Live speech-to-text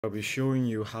I'll be showing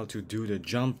you how to do the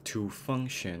jump to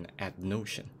function at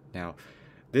Notion. Now,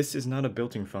 this is not a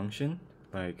built-in function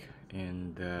like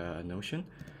in the Notion.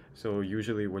 So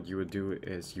usually what you would do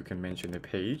is you can mention a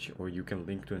page or you can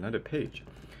link to another page.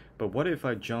 But what if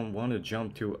I want to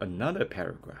jump to another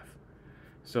paragraph?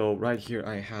 So right here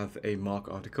I have a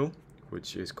mock article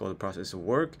which is called the process of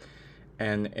work,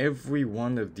 and every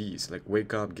one of these, like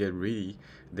wake up, get ready,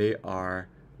 they are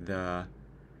the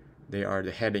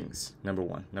headings. Number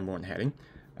one heading.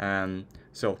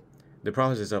 So the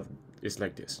process of is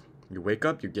like this: you wake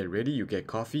up, you get ready, you get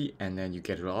coffee, and then you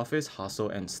get to the office, hustle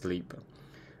and sleep.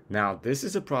 Now this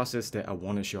is a process that I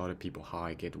want to show other people how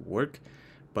I get to work,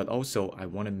 but also I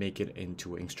want to make it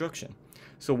into instruction.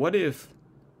 So what if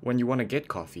when you want to get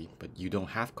coffee but you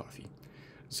don't have coffee?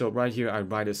 So right here I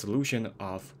write a solution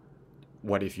of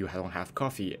what if you don't have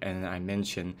coffee, and I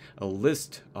mention a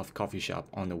list of coffee shop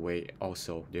on the way,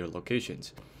 also their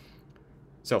locations.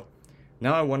 So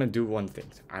now I want to do one thing.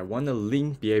 I want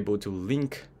to be able to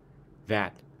link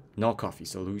that no coffee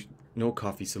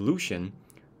solution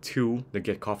to the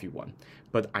get coffee one.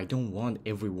 But I don't want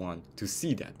everyone to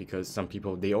see that, because some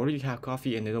people, they already have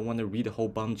coffee and they don't want to read a whole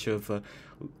bunch of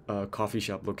coffee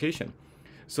shop location.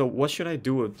 So what should I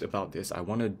do about this? I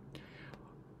want to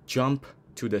jump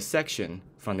to the section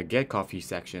from the get coffee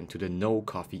section to the no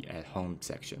coffee at home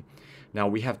section. Now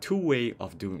we have two ways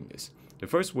of doing this. The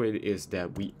first way is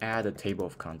that we add a table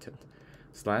of content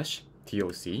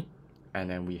 /TOC, and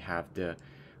then we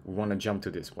want to jump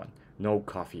to this one, no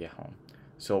coffee at home.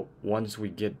 So once we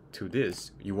get to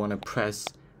this, you want to press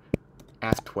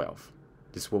F12.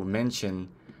 This will mention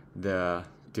the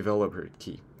developer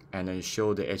key and then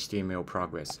show the HTML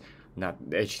progress, not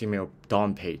the HTML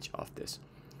DOM page of this.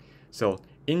 So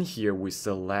in here, we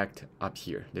select up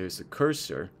here, there's a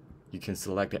cursor. You can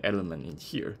select the element in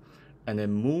here and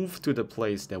then move to the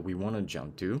place that we want to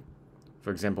jump to.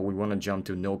 For example, we want to jump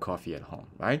to no coffee at home,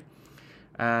 right?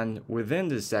 And within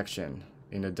this section,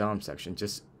 in the DOM section,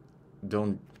 just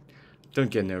don't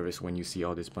get nervous when you see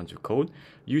all this bunch of code.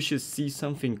 You should see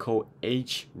something called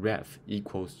href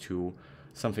equals to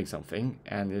something,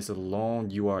 and it's a long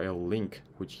URL link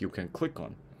which you can click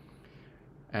on.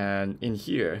 And in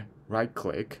here, right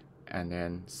click and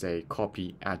then say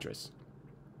copy address.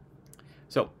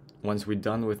 So once we're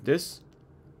done with this,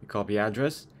 we copy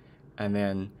address, and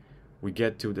then we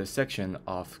get to the section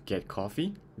of get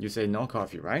coffee. You say no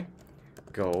coffee, right?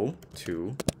 Go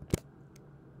to,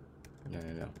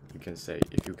 no. You can say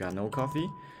if you got no coffee,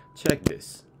 check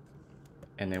this.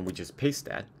 And then we just paste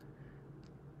that.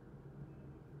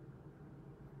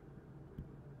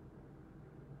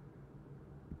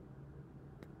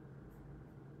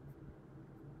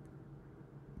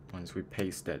 Once we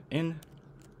paste that in,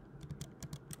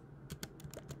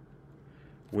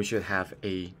 we should have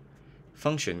a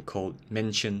function called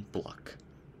mention block.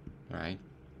 All right.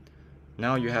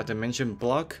 Now you have the mention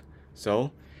block,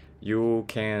 so you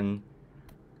can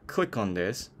click on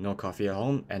this, no coffee at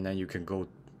home, and then you can go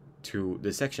to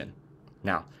the section.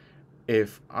 Now,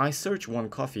 if I search one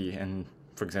coffee and,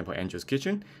 for example, Angel's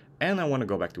Kitchen, and I want to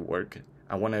go back to work,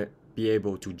 I want to be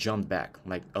able to jump back,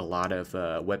 like a lot of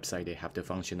website, they have the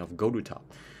function of go to top.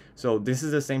 So this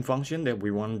is the same function that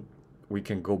we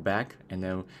can go back, and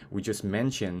then we just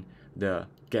mention the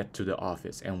get to the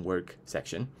office and work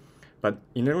section. But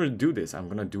in order to do this, I'm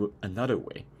going to do another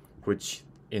way, which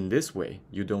in this way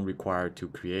you don't require to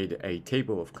create a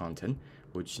table of content,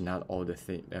 which not all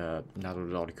the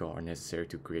articles are necessary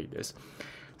to create this.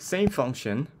 Same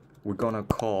function, we're going to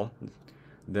call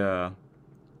the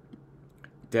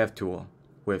dev tool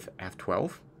with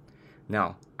F12.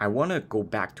 Now I want to go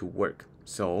back to work.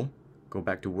 So go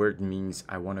back to work means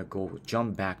I want to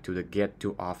jump back to the get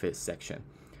to office section.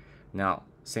 Now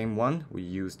same one, we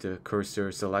use the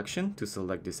cursor selection to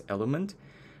select this element.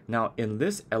 Now in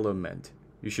this element,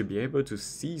 you should be able to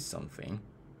see something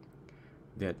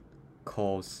that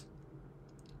calls,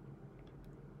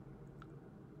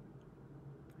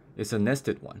 it's a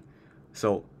nested one.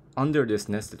 So under this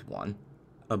nested one,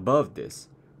 above this,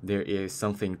 there is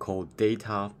something called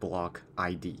data block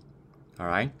ID. All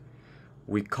right,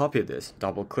 we copy this,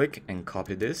 double click and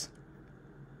copy this,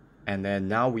 and then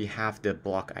now we have the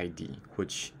block ID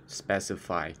which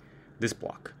specify this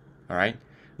block. All right,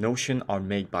 Notion are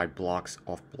made by blocks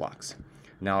of blocks.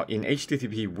 Now in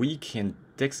HTTP, we can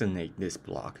designate this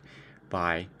block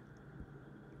by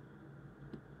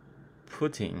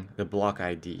putting the block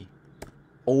ID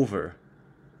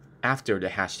after the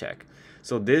hashtag.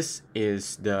 So this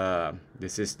is the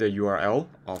URL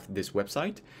of this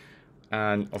website,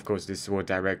 and of course this will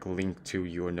direct link to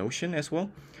your Notion as well.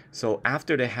 So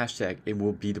after the hashtag, it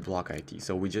will be the block ID.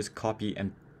 So we just copy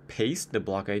and paste the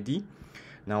block ID.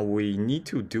 Now we need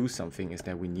to do something is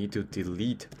that we need to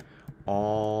delete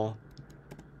all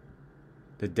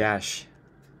the dash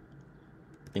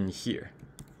in here.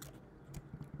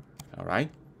 All right.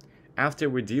 After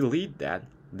we delete that,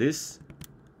 this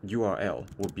URL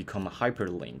will become a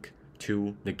hyperlink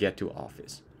to the get to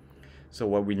office. So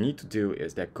what we need to do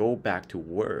is that go back to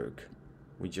work.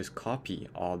 We just copy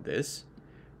all this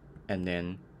and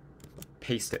then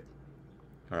paste it.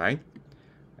 All right.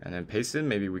 And then paste it.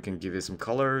 Maybe we can give it some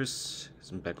colors,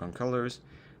 some background colors.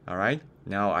 All right.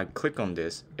 Now I click on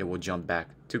this, it will jump back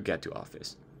to get to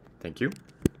office. Thank you.